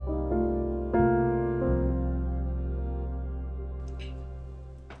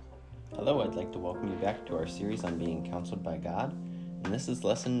would like to welcome you back to our series on being counseled by God, and this is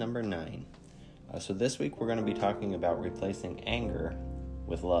lesson number 9. So this week we're going to be talking about replacing anger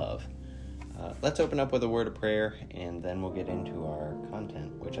with love. Let's open up with a word of prayer, and then we'll get into our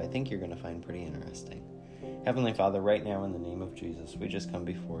content, which I think you're going to find pretty interesting. Heavenly Father, right now in the name of Jesus, we just come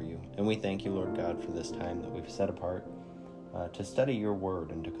before you, and we thank you, Lord God, for this time that we've set apart to study your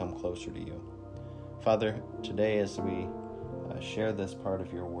word and to come closer to you. Father, today as we share this part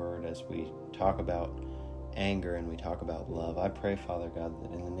of your word, as we talk about anger and we talk about love, I pray, Father God,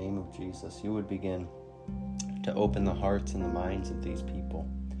 that in the name of Jesus, you would begin to open the hearts and the minds of these people.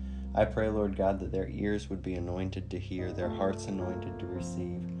 I pray, Lord God, that their ears would be anointed to hear, their hearts anointed to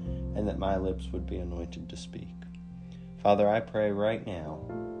receive, and that my lips would be anointed to speak. Father, I pray right now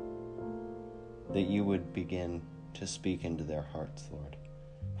that you would begin to speak into their hearts, Lord.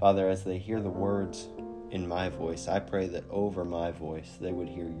 Father, as they hear the words in my voice, I pray that over my voice they would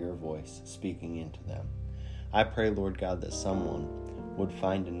hear your voice speaking into them. I pray, Lord God, that someone would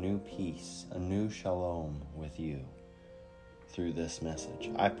find a new peace, a new shalom with you through this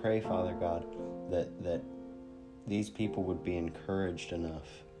message. I pray, Father God, that these people would be encouraged enough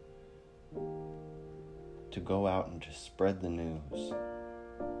to go out and to spread the news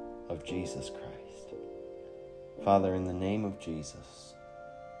of Jesus Christ. Father, in the name of Jesus,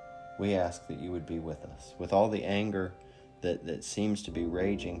 we ask that you would be with us. With all the anger that seems to be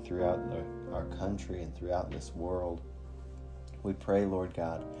raging throughout our country and throughout this world, we pray, Lord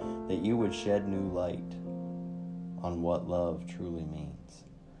God, that you would shed new light on what love truly means.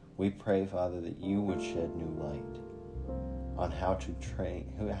 We pray, Father, that you would shed new light on how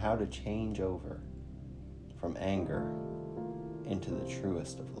to change over from anger into the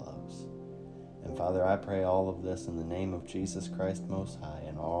truest of loves. And Father, I pray all of this in the name of Jesus Christ Most High,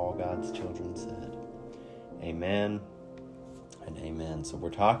 and all God's children said, amen and amen. So we're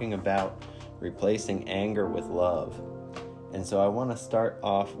talking about replacing anger with love. And so I want to start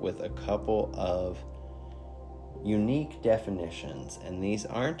off with a couple of unique definitions. And these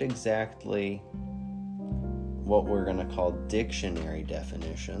aren't exactly what we're going to call dictionary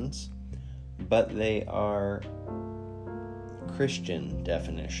definitions, but they are Christian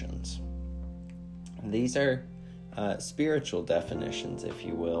definitions. These are spiritual definitions, if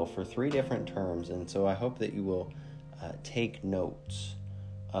you will, for 3 different terms, and so I hope that you will take notes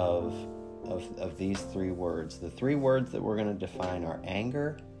of these 3 words. The 3 words that we're going to define are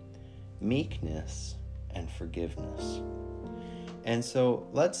anger, meekness, and forgiveness. And so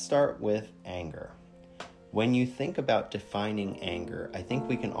let's start with anger. When you think about defining anger, I think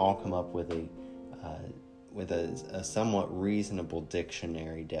we can all come up with a somewhat reasonable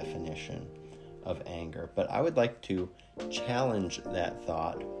dictionary definition of anger. But I would like to challenge that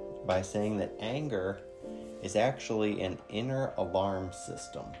thought by saying that anger is actually an inner alarm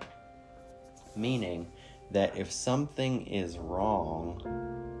system, meaning that if something is wrong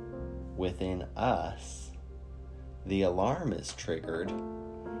within us, the alarm is triggered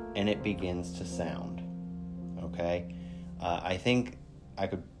and it begins to sound. Okay? I think I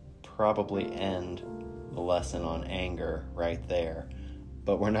could probably end the lesson on anger right there,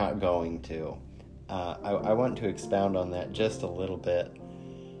 but we're not going to. I want to expound on that just a little bit.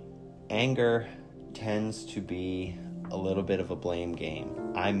 Anger tends to be a little bit of a blame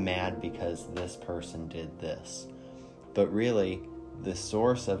game. I'm mad because this person did this. But really, the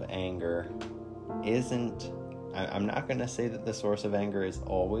source of anger isn't... I'm not going to say that the source of anger is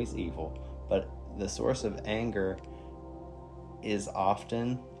always evil, but the source of anger is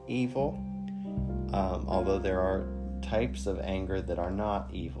often evil, although there are types of anger that are not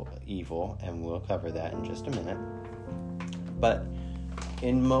evil, and we'll cover that in just a minute. But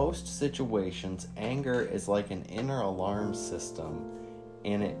in most situations, anger is like an inner alarm system,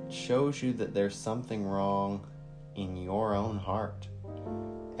 and it shows you that there's something wrong in your own heart.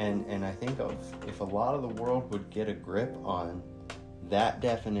 And I think if a lot of the world would get a grip on that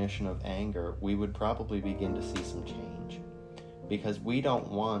definition of anger, we would probably begin to see some change, because we don't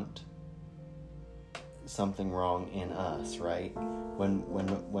want something wrong in us, right?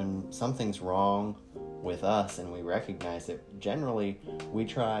 When something's wrong with us and we recognize it, generally we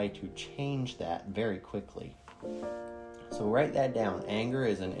try to change that very quickly. So write that down. Anger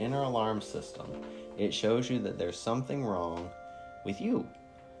is an inner alarm system. It shows you that there's something wrong with you,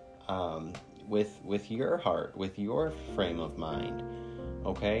 with your heart, with your frame of mind.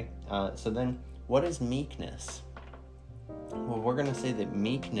 Okay? So then, what is meekness? Well, we're going to say that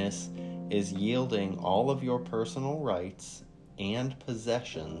meekness is yielding all of your personal rights and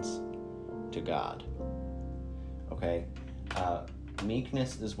possessions to God. Okay?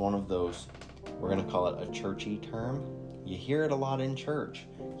 Meekness is one of those, we're going to call it a churchy term. You hear it a lot in church.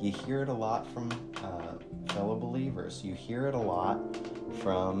 You hear it a lot from fellow believers. You hear it a lot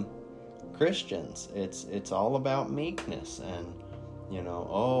from Christians. It's all about meekness, and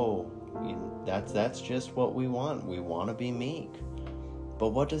that's just what we want. We want to be meek. But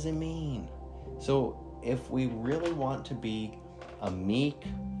what does it mean? So if we really want to be a meek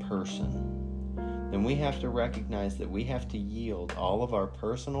person, then we have to recognize that we have to yield all of our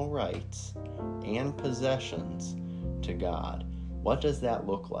personal rights and possessions to God. What does that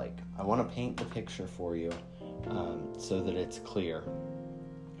look like? I want to paint the picture for you so that it's clear.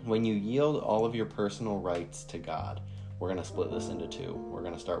 When you yield all of your personal rights to God, we're going to split this into two. We're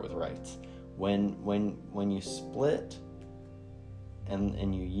going to start with rights. When you split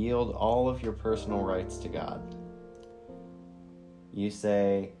and you yield all of your personal rights to God, you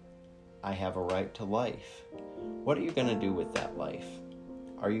say, I have a right to life. What are you going to do with that life?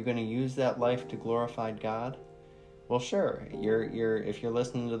 Are you going to use that life to glorify God? Well, sure. If you're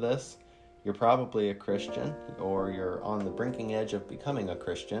listening to this, you're probably a Christian, or you're on the brinking edge of becoming a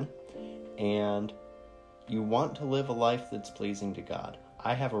Christian, and you want to live a life that's pleasing to God.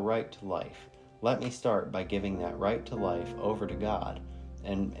 I have a right to life. Let me start by giving that right to life over to God.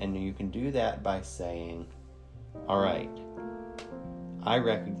 And you can do that by saying, all right, I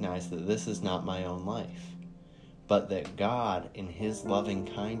recognize that this is not my own life, but that God, in His loving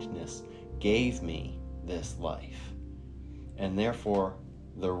kindness, gave me this life. And therefore,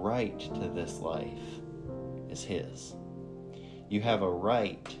 the right to this life is His. You have a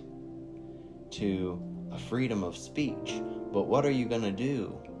right to a freedom of speech, but what are you going to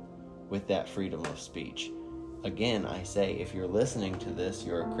do with that freedom of speech? Again, I say, if you're listening to this,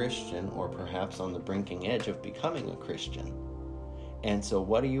 you're a Christian, or perhaps on the brinking edge of becoming a Christian. And so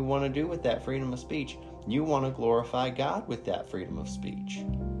what do you want to do with that freedom of speech? You want to glorify God with that freedom of speech.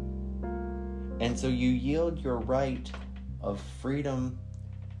 And so you yield your right of freedom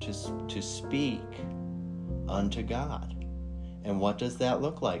to speak unto God. And what does that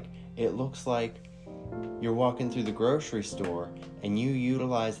look like? It looks like you're walking through the grocery store and you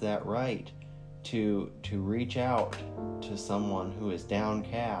utilize that right to reach out to someone who is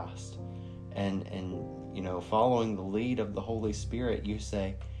downcast, and following the lead of the Holy Spirit, you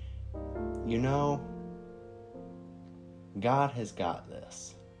say, God has got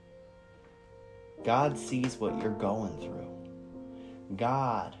this. God sees what you're going through.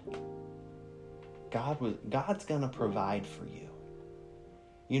 God's going to provide for you.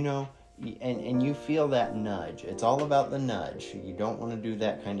 And you feel that nudge. It's all about the nudge. You don't want to do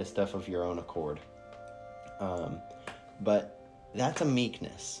that kind of stuff of your own accord. But that's a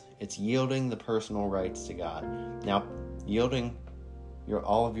meekness. It's yielding the personal rights to God. Now, yielding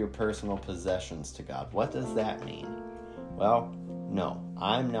all of your personal possessions to God. What does that mean? Well, no,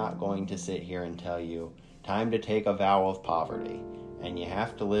 I'm not going to sit here and tell you, time to take a vow of poverty, and you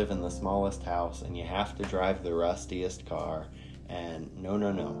have to live in the smallest house, and you have to drive the rustiest car, and no,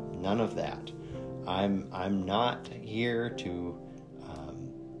 none of that. I'm not here to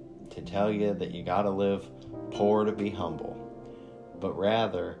tell you that you got to live poor to be humble, but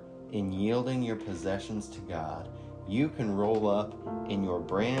rather, in yielding your possessions to God, you can roll up in your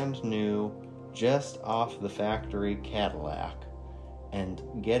brand new, just off the factory Cadillac, and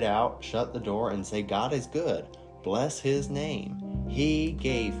get out, shut the door, and say, God is good. Bless His name. He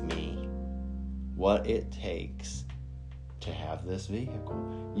gave me what it takes to have this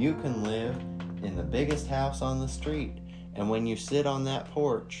vehicle. You can live in the biggest house on the street, and when you sit on that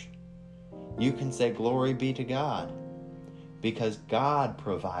porch, you can say, glory be to God, because God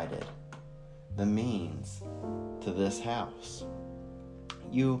provided the means to this house.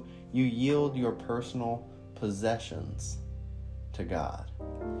 You yield your personal possessions to God.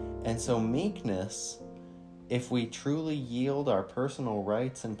 And so meekness, if we truly yield our personal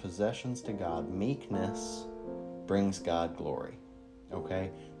rights and possessions to God, meekness brings God glory.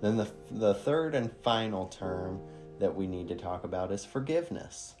 Okay? Then the third and final term that we need to talk about is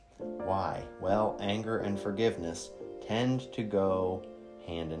forgiveness. Why? Well, anger and forgiveness tend to go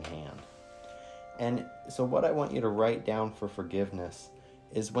hand in hand. And so what I want you to write down for forgiveness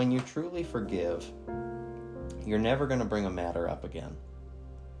is, when you truly forgive, you're never going to bring a matter up again.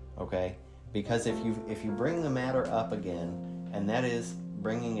 Okay? Because if you bring the matter up again, and that is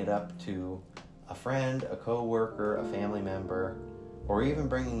bringing it up to a friend, a coworker, a family member, or even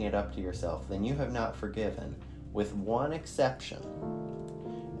bringing it up to yourself, then you have not forgiven, with one exception.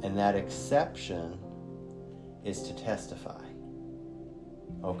 And that exception is to testify.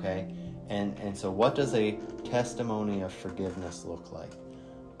 Okay? And so what does a testimony of forgiveness look like?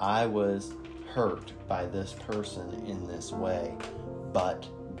 I was hurt by this person in this way, but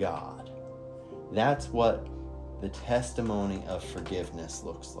God. That's what the testimony of forgiveness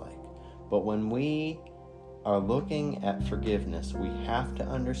looks like. But when we are looking at forgiveness, we have to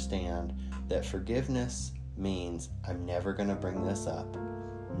understand that forgiveness means I'm never going to bring this up,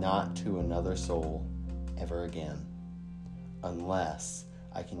 not to another soul ever again, unless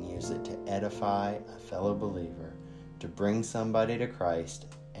I can use it to edify a fellow believer, to bring somebody to Christ,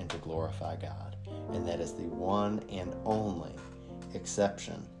 and to glorify God. And that is the one and only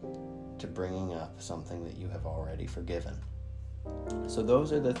exception to bringing up something that you have already forgiven. So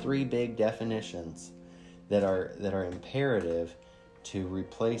those are the three big definitions that are imperative to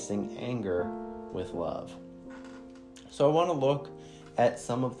replacing anger with love. So I want to look at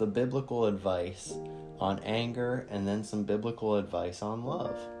some of the biblical advice on anger and then some biblical advice on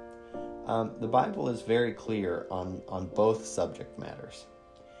love. The Bible is very clear on both subject matters.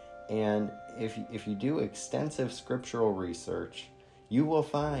 And if you do extensive scriptural research, you will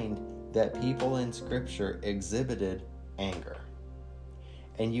find that people in Scripture exhibited anger.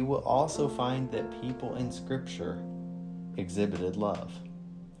 And you will also find that people in Scripture exhibited love.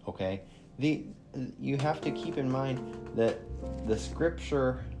 Okay? You have to keep in mind that the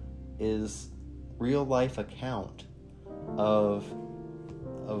Scripture is real life account of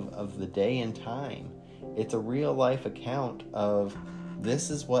the day and time. It's a real life account of this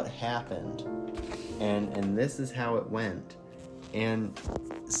is what happened and this is how it went. And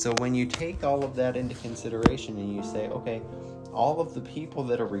so when you take all of that into consideration and you say, okay, all of the people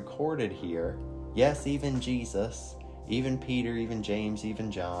that are recorded here, yes, even Jesus, even Peter, even James,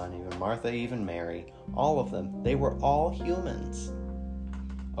 even John, even Martha, even Mary, all of them, they were all humans.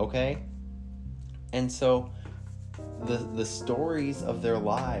 Okay? And so the stories of their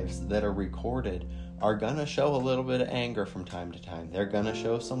lives that are recorded are going to show a little bit of anger from time to time. They're going to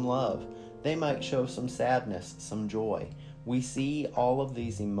show some love. They might show some sadness, some joy. We see all of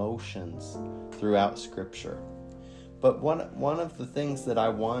these emotions throughout Scripture. But one of the things that I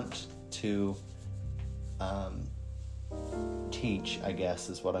want to teach, I guess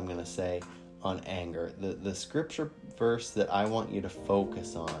is what I'm going to say, on anger, the Scripture verse that I want you to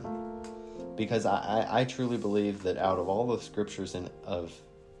focus on, because I truly believe that out of all the Scriptures of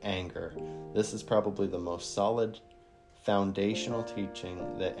anger, this is probably the most solid foundational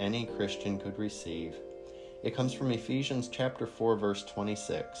teaching that any Christian could receive. It comes from Ephesians chapter 4, verse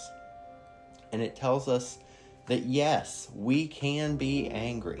 26. And it tells us that yes, we can be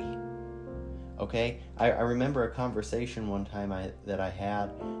angry. Okay? I remember a conversation one time that I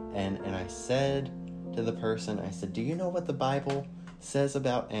had, and I said to the person, I said, do you know what the Bible says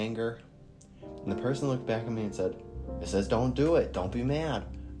about anger? And the person looked back at me and said, it says don't do it, don't be mad.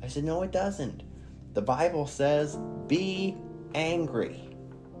 I said, no, it doesn't. The Bible says be angry.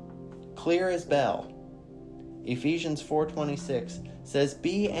 Clear as bell. Ephesians 4:26 says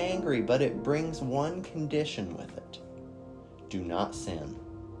be angry, but it brings one condition with it. Do not sin.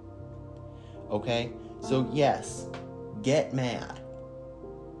 Okay? So yes, get mad.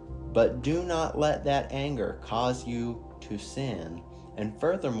 But do not let that anger cause you to sin. And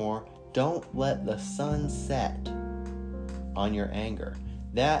furthermore, don't let the sun set on your anger.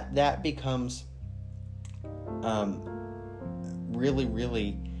 That becomes really,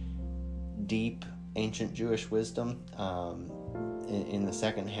 really deep ancient Jewish wisdom in the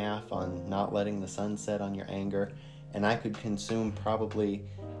second half on not letting the sun set on your anger. And I could consume probably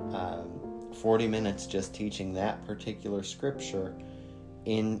 40 minutes just teaching that particular scripture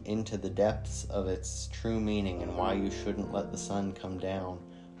into the depths of its true meaning and why you shouldn't let the sun come down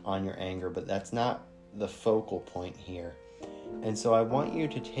on your anger. But that's not the focal point here. And so I want you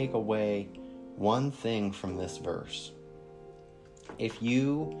to take away one thing from this verse. If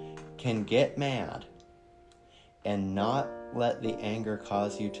you can get mad and not let the anger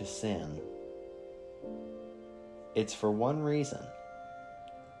cause you to sin, it's for one reason.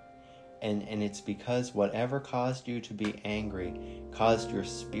 And it's because whatever caused you to be angry caused your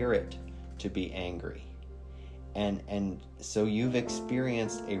spirit to be angry. And so you've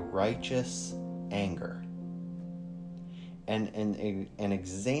experienced a righteous anger. And an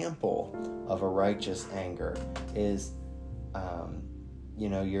example of a righteous anger is,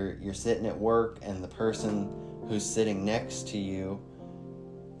 you're sitting at work and the person who's sitting next to you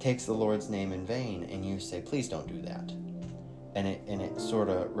takes the Lord's name in vain, and you say, please don't do that. And it sort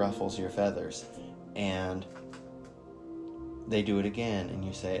of ruffles your feathers. And they do it again, and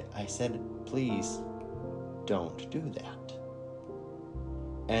you say, I said, please don't do that.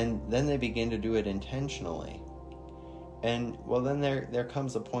 And then they begin to do it intentionally. And well, then there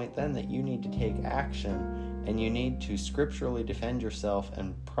comes a point then that you need to take action, and you need to scripturally defend yourself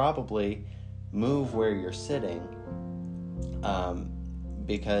and probably move where you're sitting,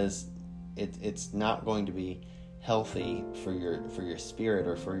 because it's not going to be healthy for your spirit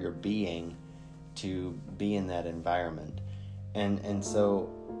or for your being to be in that environment. And so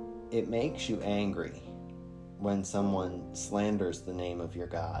it makes you angry when someone slanders the name of your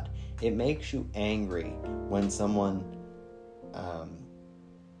God. It makes you angry when someone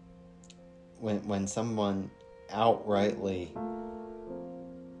when someone outrightly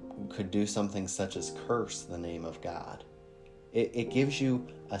could do something such as curse the name of God. It gives you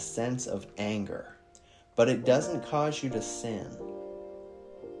a sense of anger, but it doesn't cause you to sin.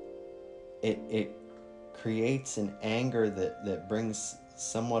 It creates an anger that brings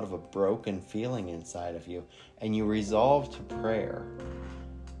somewhat of a broken feeling inside of you, and you resolve to prayer.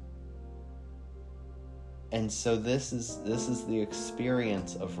 And so this is the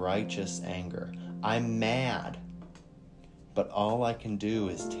experience of righteous anger. I'm mad, but all I can do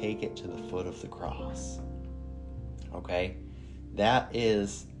is take it to the foot of the cross. Okay? That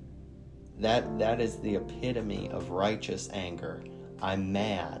is the epitome of righteous anger. I'm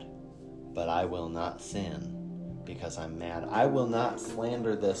mad, but I will not sin because I'm mad. I will not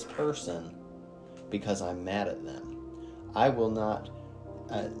slander this person because I'm mad at them. I will not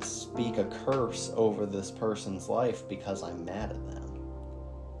speak a curse over this person's life because I'm mad at them.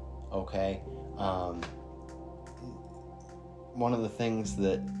 Okay? One of the things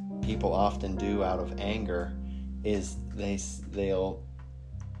that people often do out of anger is they'll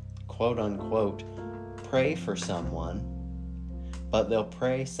quote unquote pray for someone, but they'll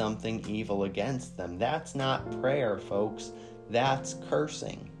pray something evil against them. That's not prayer, folks. That's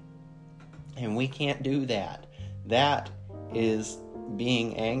cursing. And we can't do that. That is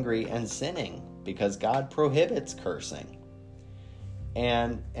being angry and sinning, because God prohibits cursing.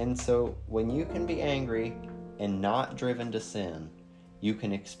 And so when you can be angry and not driven to sin, you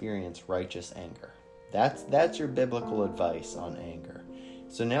can experience righteous anger. That's your biblical advice on anger.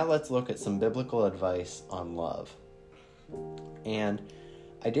 So now let's look at some biblical advice on love. And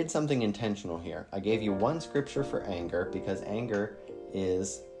I did something intentional here. I gave you one scripture for anger because anger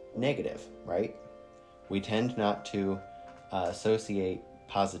is negative, right? We tend not to associate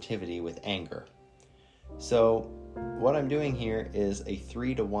positivity with anger. So what I'm doing here is a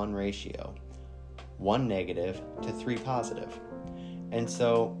 3-to-1 ratio. 1 negative to 3 positive. And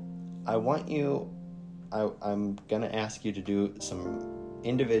so I'm going to ask you to do some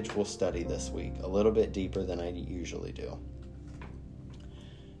individual study this week, a little bit deeper than I usually do.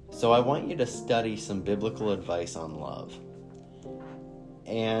 So I want you to study some biblical advice on love.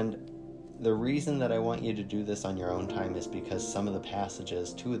 And the reason that I want you to do this on your own time is because two of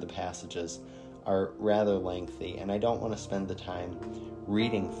the passages, are rather lengthy, and I don't want to spend the time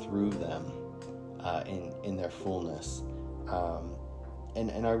reading through them in their fullness.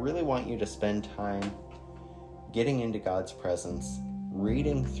 And I really want you to spend time getting into God's presence,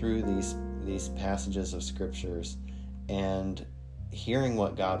 reading through these passages of scriptures, and hearing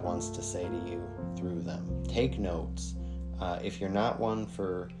what God wants to say to you through them. Take notes. If you're not one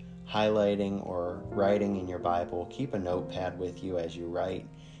for highlighting or writing in your Bible, keep a notepad with you as you write,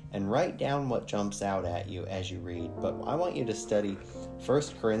 and write down what jumps out at you as you read. But I want you to study 1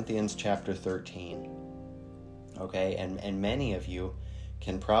 Corinthians chapter 13. Okay, and many of you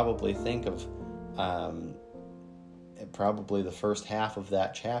can probably think of probably the first half of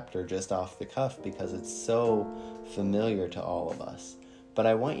that chapter just off the cuff because it's so familiar to all of us. But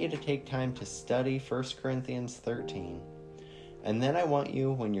I want you to take time to study 1 Corinthians 13. And then I want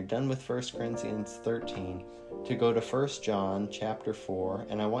you, when you're done with 1 Corinthians 13, to go to 1 John chapter 4,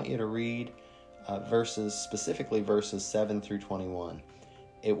 and I want you to read specifically verses 7 through 21.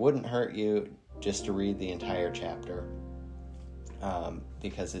 It wouldn't hurt you just to read the entire chapter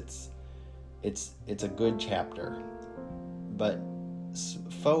because it's a good chapter. But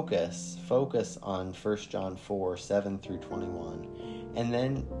focus on 1 John 4, 7 through 21. And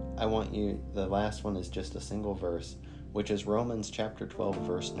then I want you, the last one is just a single verse, which is Romans chapter 12,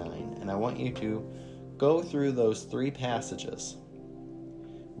 verse 9. And I want you to go through those 3 passages,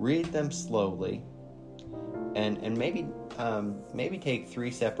 read them slowly, and maybe take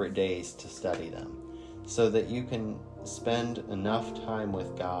 3 separate days to study them so that you can spend enough time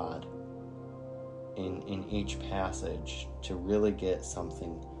with God in each passage to really get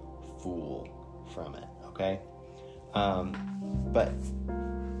something full from it, okay? But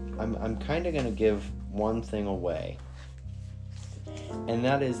I'm kind of going to give one thing away, and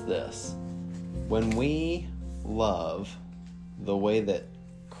that is this. When we love the way that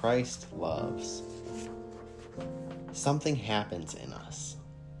Christ loves, something happens in us,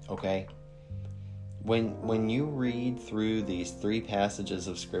 okay? When you read through these 3 passages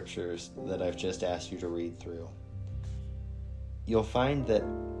of scriptures that I've just asked you to read through, you'll find that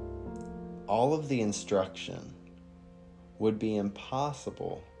all of the instruction would be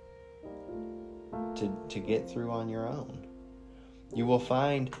impossible to get through on your own. You will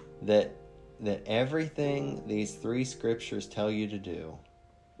find that everything these 3 scriptures tell you to do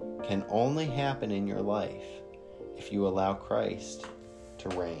can only happen in your life if you allow Christ to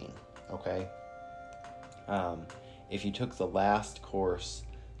reign, okay? If you took the last course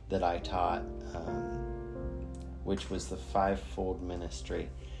that I taught, which was the 5-fold ministry,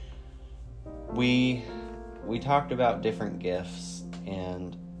 we talked about different gifts,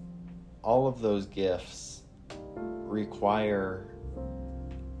 and all of those gifts require,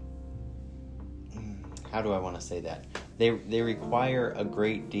 how do I want to say that? They require a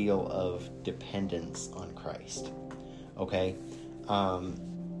great deal of dependence on Christ, okay?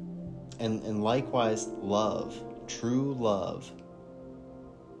 And likewise, love, true love,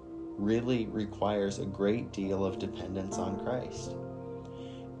 really requires a great deal of dependence on Christ.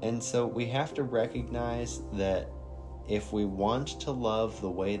 And so we have to recognize that if we want to love the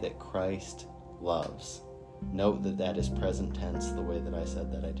way that Christ loves, note that is present tense, the way that I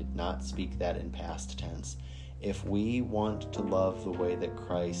said that. I did not speak that in past tense. If we want to love the way that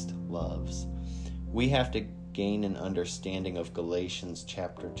Christ loves, we have to gain an understanding of Galatians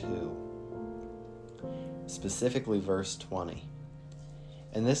chapter 2, specifically verse 20.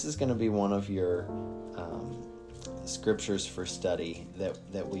 And this is going to be one of your scriptures for study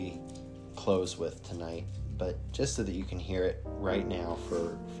that we close with tonight. But just so that you can hear it right now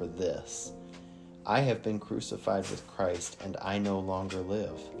for this. I have been crucified with Christ, and I no longer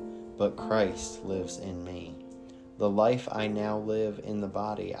live, but Christ lives in me. The life I now live in the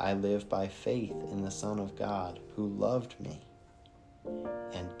body, I live by faith in the Son of God, who loved me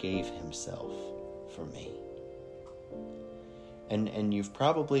and gave himself for me. And you've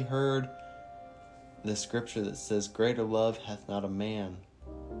probably heard the scripture that says, greater love hath not a man,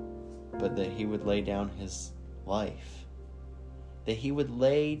 but that he would lay down his life. That he would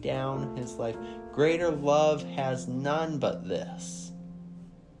lay down his life. Greater love has none but this.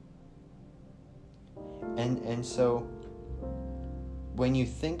 And so, when you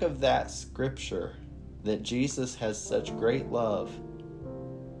think of that scripture, that Jesus has such great love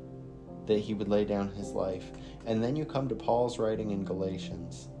that he would lay down his life, and then you come to Paul's writing in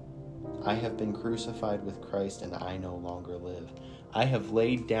Galatians, I have been crucified with Christ, and I no longer live. I have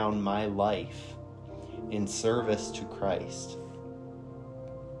laid down my life in service to Christ.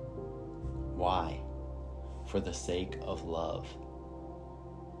 Why? For the sake of love.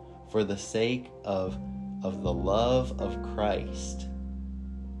 For the sake of the love of Christ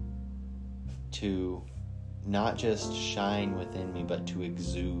to not just shine within me, but to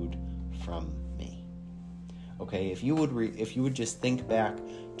exude from me. Okay, if you would just think back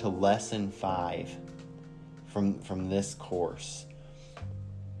to lesson 5 from this course,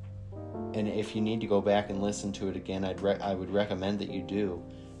 and if you need to go back and listen to it again, I would recommend that you do.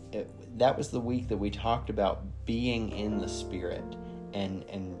 That was the week that we talked about being in the Spirit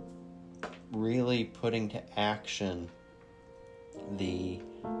and really putting to action the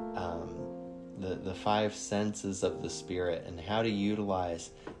 5 senses of the Spirit, and how to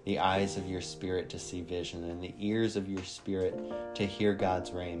utilize the eyes of your spirit to see vision, and the ears of your spirit to hear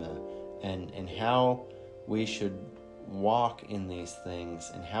God's rhema, and how we should walk in these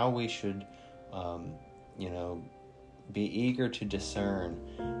things, and how we should be eager to discern,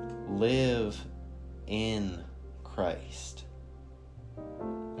 live in Christ.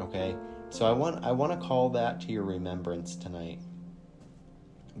 Okay? So I want to call that to your remembrance tonight,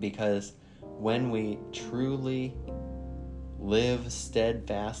 because when we truly live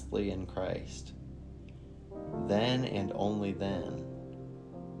steadfastly in Christ, then and only then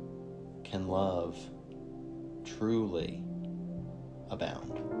can love truly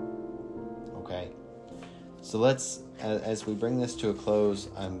abound. Okay? So let's, as we bring this to a close,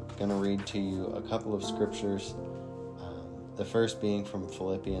 I'm going to read to you a couple of scriptures. The first being from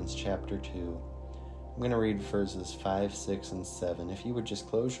Philippians chapter 2. I'm going to read verses 5, 6, and 7. If you would just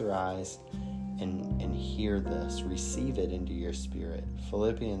close your eyes and hear this, receive it into your spirit.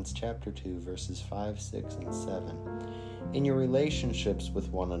 Philippians chapter 2, verses 5, 6, and 7. In your relationships with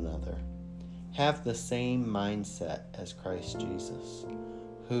one another, have the same mindset as Christ Jesus,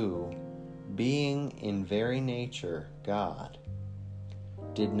 who, being in very nature God,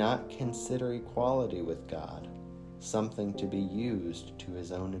 did not consider equality with God something to be used to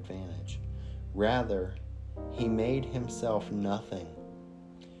his own advantage. Rather, he made himself nothing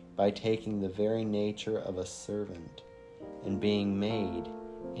by taking the very nature of a servant and being made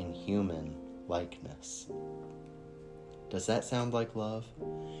in human likeness. Does that sound like love?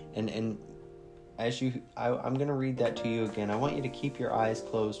 And as I'm going to read that to you again. I want you to keep your eyes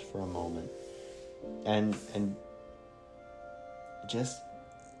closed for a moment and just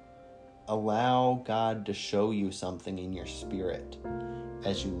allow God to show you something in your spirit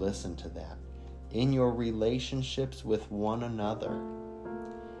as you listen to that. In your relationships with one another,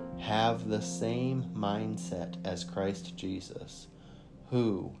 have the same mindset as Christ Jesus,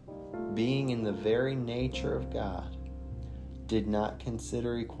 who, being in the very nature of God, did not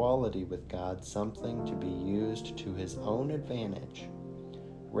consider equality with God something to be used to his own advantage.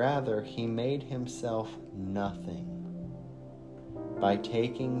 Rather, he made himself nothing by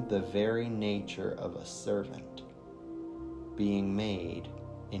taking the very nature of a servant, being made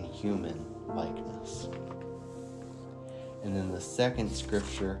in human likeness. And then the second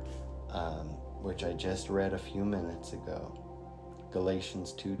scripture, which I just read a few minutes ago,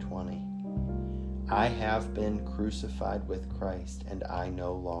 Galatians 2:20. I have been crucified with Christ, and I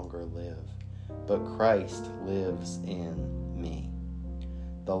no longer live, but Christ lives in me.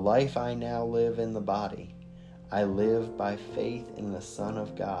 The life I now live in the body, I live by faith in the Son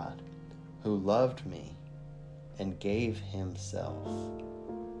of God, who loved me and gave himself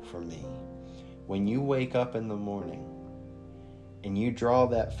for me. When you wake up in the morning and you draw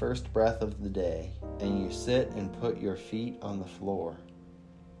that first breath of the day and you sit and put your feet on the floor,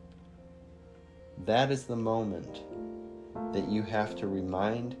 that is the moment that you have to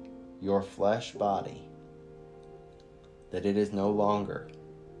remind your flesh body that it is no longer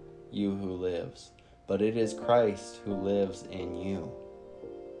you who lives, but it is Christ who lives in you.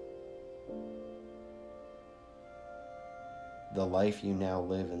 The life you now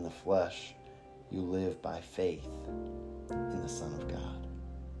live in the flesh, you live by faith in the Son of God.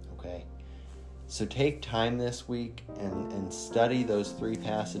 Okay? So take time this week and study those three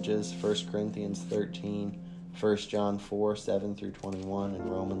passages, 1 Corinthians 13, 1 John 4, 7 through 21, and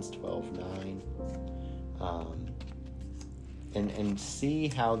Romans 12, 9. And see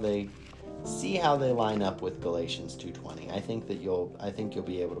how they line up with Galatians 2:20. I think you'll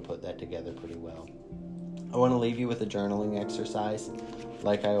be able to put that together pretty well. I want to leave you with a journaling exercise,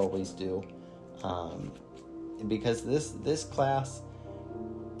 like I always do, because this class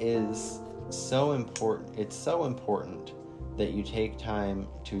is so important. It's so important that you take time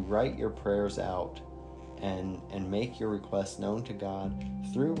to write your prayers out and make your requests known to God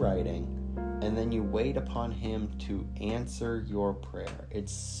through writing, and then you wait upon him to answer your prayer.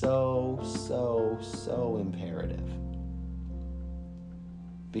 It's so imperative,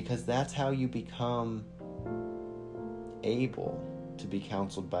 because that's how you become able to be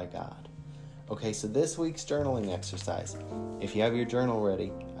counseled by God. Okay, so this week's journaling exercise, if you have your journal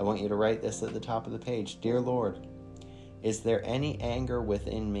ready, I want you to write this at the top of the page. Dear Lord, is there any anger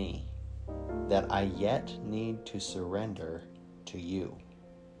within me that I yet need to surrender to you?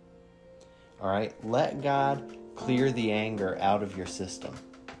 All right, let God clear the anger out of your system.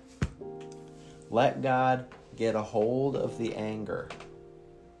 Let God get a hold of the anger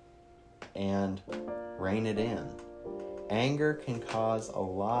and rein it in. Anger can cause a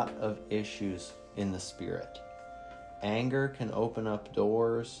lot of issues in the spirit. Anger can open up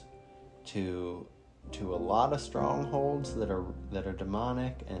doors to a lot of strongholds that are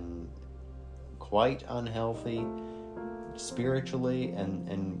demonic and quite unhealthy spiritually,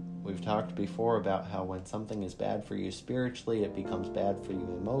 and we've talked before about how when something is bad for you spiritually, it becomes bad for you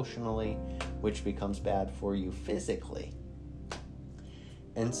emotionally, which becomes bad for you physically.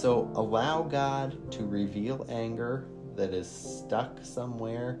 And so allow God to reveal anger that is stuck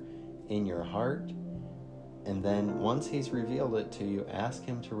somewhere in your heart, and then once he's revealed it to you, ask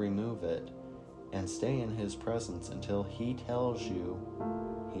him to remove it and stay in his presence until he tells you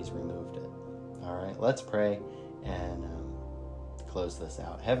he's removed it. All right, let's pray and close this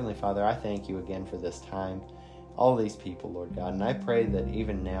out. Heavenly Father, I thank you again for this time, all these people, Lord God, and I pray that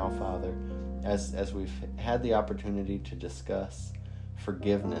even now, Father, as we've had the opportunity to discuss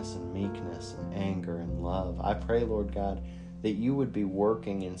forgiveness and meekness and anger and love, I pray, Lord God, that you would be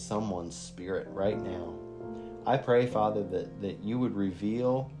working in someone's spirit right now. I pray, Father, that you would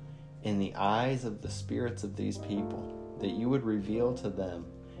reveal in the eyes of the spirits of these people, that you would reveal to them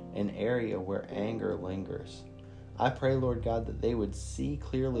an area where anger lingers. I pray, Lord God, that they would see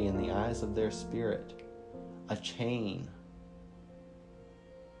clearly in the eyes of their spirit a chain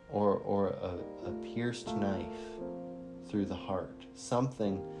or a pierced knife through the heart,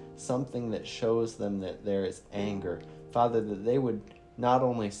 something that shows them that there is anger. Father, that they would not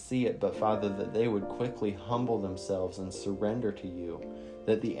only see it, but Father, that they would quickly humble themselves and surrender to you,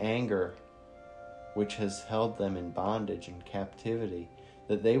 that the anger which has held them in bondage and captivity,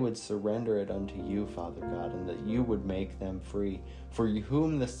 that they would surrender it unto you, Father God, and that you would make them free. For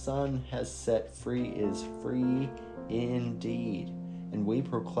whom the Son has set free is free indeed. And we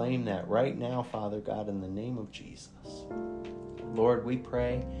proclaim that right now, Father God, in the name of Jesus. Lord, we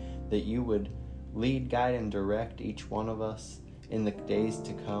pray that you would lead, guide, and direct each one of us in the days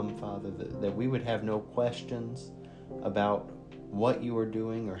to come, Father, that we would have no questions about what you are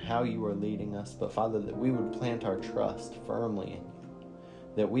doing or how you are leading us, but Father, that we would plant our trust firmly in you,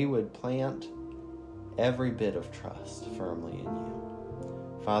 that we would plant every bit of trust firmly in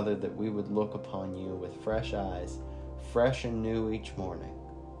you. Father, that we would look upon you with fresh eyes, fresh and new each morning,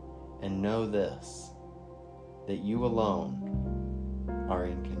 and know this, that you alone are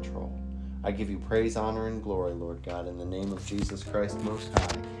in control. I give you praise, honor, and glory, Lord God, in the name of Jesus Christ Most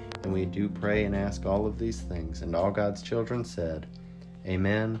High. And we do pray and ask all of these things. And all God's children said,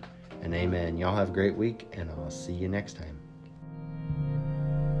 amen and amen. Y'all have a great week, and I'll see you next time.